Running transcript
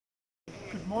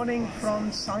Good morning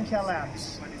from Saankhya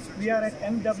Labs. We are at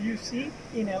MWC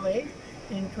in LA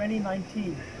in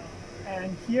 2019,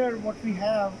 and here what we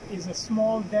have is a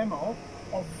small demo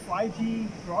of 5G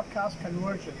broadcast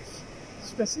convergence.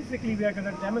 Specifically, we are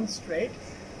going to demonstrate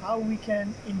how we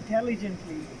can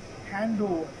intelligently hand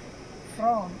over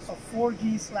from a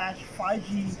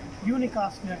 4G/5G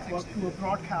unicast network to a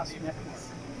broadcast network.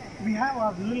 We have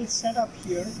our little setup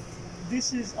here.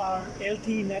 This is our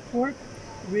LTE network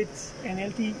with an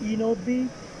LTE eNode B,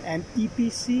 an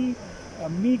EPC, a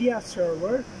media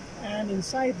server, and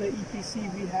inside the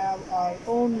EPC we have our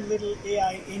own little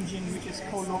AI engine which is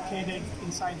co-located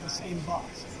inside the same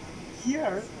box.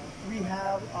 Here we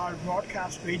have our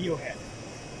broadcast radio head.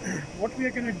 What we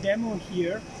are going to demo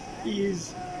here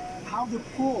is how the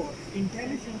core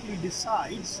intelligently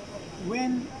decides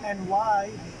when and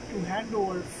why to hand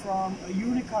over from a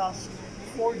unicast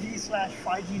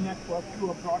 4G/5G network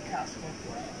to a broadcast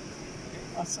network.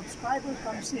 A subscriber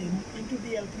comes into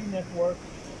the LTE network.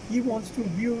 He wants to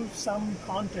view some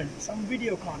content, some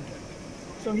video content.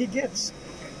 So he gets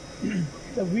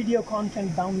the video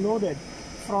content downloaded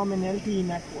from an LTE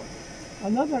network.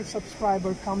 Another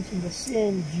subscriber comes in the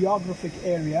same geographic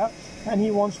area and he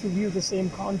wants to view the same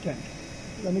content.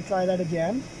 Let me try that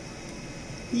again.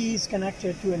 He is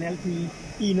connected to an LTE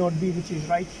eNode B, which is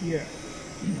right here.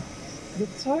 The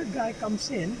third guy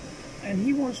comes in and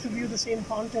he wants to view the same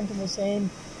content in the same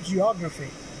geography,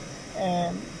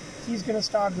 and he's going to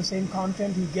start the same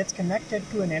content. He gets connected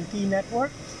to an LTE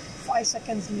network. 5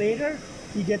 seconds later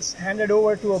he gets handed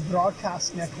over to a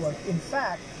broadcast network. In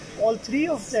fact, all three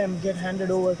of them get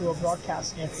handed over to a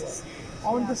broadcast network.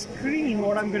 On the screen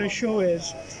what I'm going to show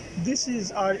is this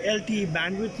is our LTE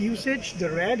bandwidth usage. The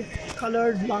red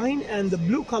colored line and the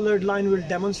blue colored line will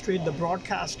demonstrate the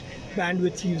broadcast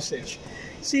bandwidth usage.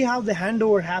 See how the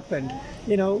handover happened.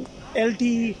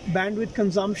 LTE bandwidth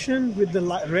consumption with the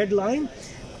red line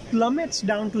plummets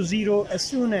down to zero as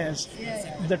soon as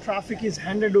the traffic is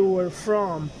handed over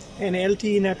from an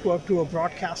LTE network to a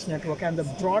broadcast network, and the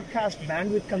broadcast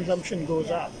bandwidth consumption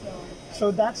goes up. So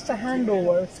that's the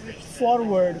handover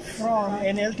forward from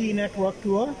an LTE network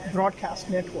to a broadcast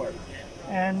network.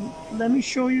 And let me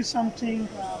show you something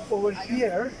over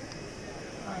here.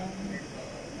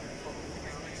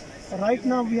 Right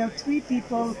now we have 3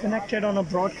 people connected on a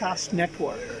broadcast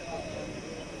network.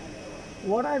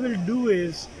 What I will do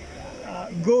is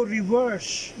go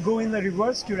in the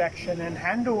reverse direction and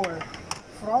hand over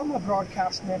from a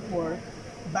broadcast network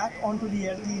back onto the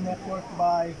LTE network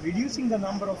by reducing the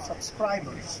number of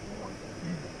subscribers.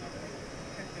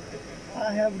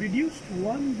 I have reduced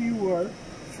 1 viewer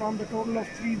from the total of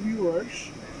 3 viewers,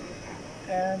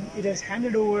 and it has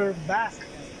handed over back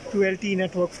to LTE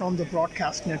network from the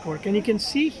broadcast network. And you can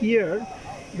see here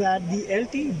that the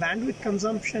LTE bandwidth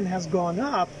consumption has gone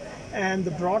up and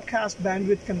the broadcast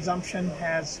bandwidth consumption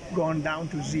has gone down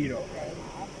to 0.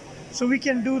 So we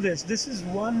can do this. This is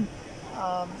one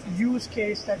use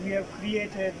case that we have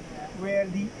created where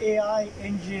the AI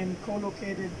engine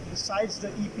co-located besides the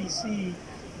EPC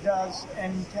does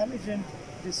an intelligent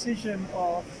decision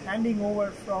of handing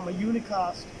over from a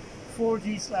unicast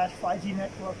 4G/5G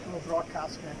network to a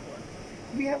broadcast network.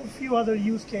 We have a few other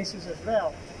use cases as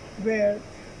well where,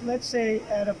 let's say,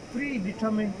 at a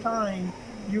predetermined time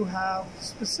you have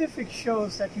specific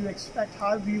shows that you expect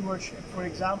high viewership, for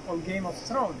example Game of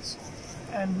Thrones,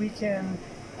 and we can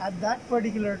at that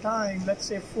particular time, let's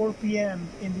say 4 p.m.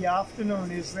 in the afternoon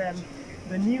is when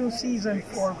the new season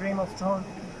for Game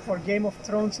of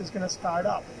Thrones is going to start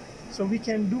up. So we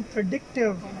can do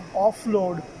predictive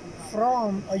offload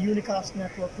from a unicast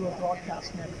network to a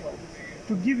broadcast network.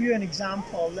 To give you an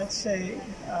example, let's say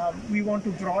we want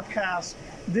to broadcast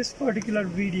this particular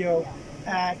video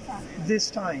at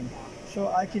this time. So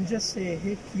I can just say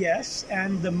hit yes,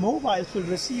 and the mobiles will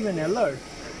receive an alert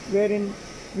wherein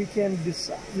we can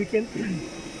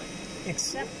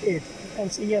accept it and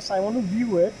say yes, I want to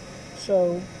view it.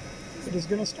 So it is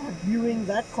going to start viewing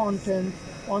that content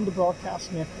on the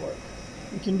broadcast network.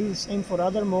 You can do the same for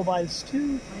other mobiles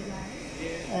too,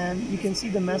 and you can see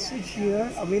the message here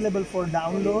available for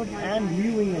download and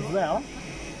viewing as well.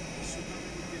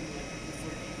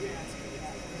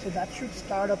 So that should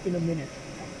start up in a minute.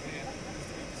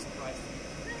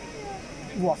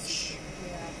 Watch.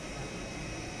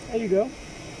 There you go.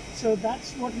 So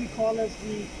that's what we call as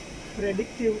the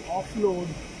predictive offload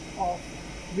of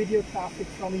video traffic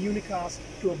from a unicast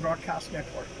to a broadcast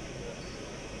network.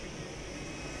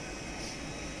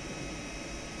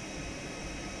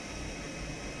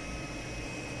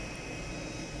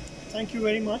 Thank you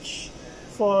very much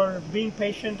for being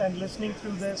patient and listening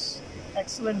through this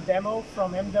excellent demo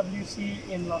from MWC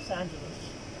in Los Angeles.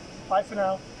 Bye for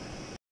now.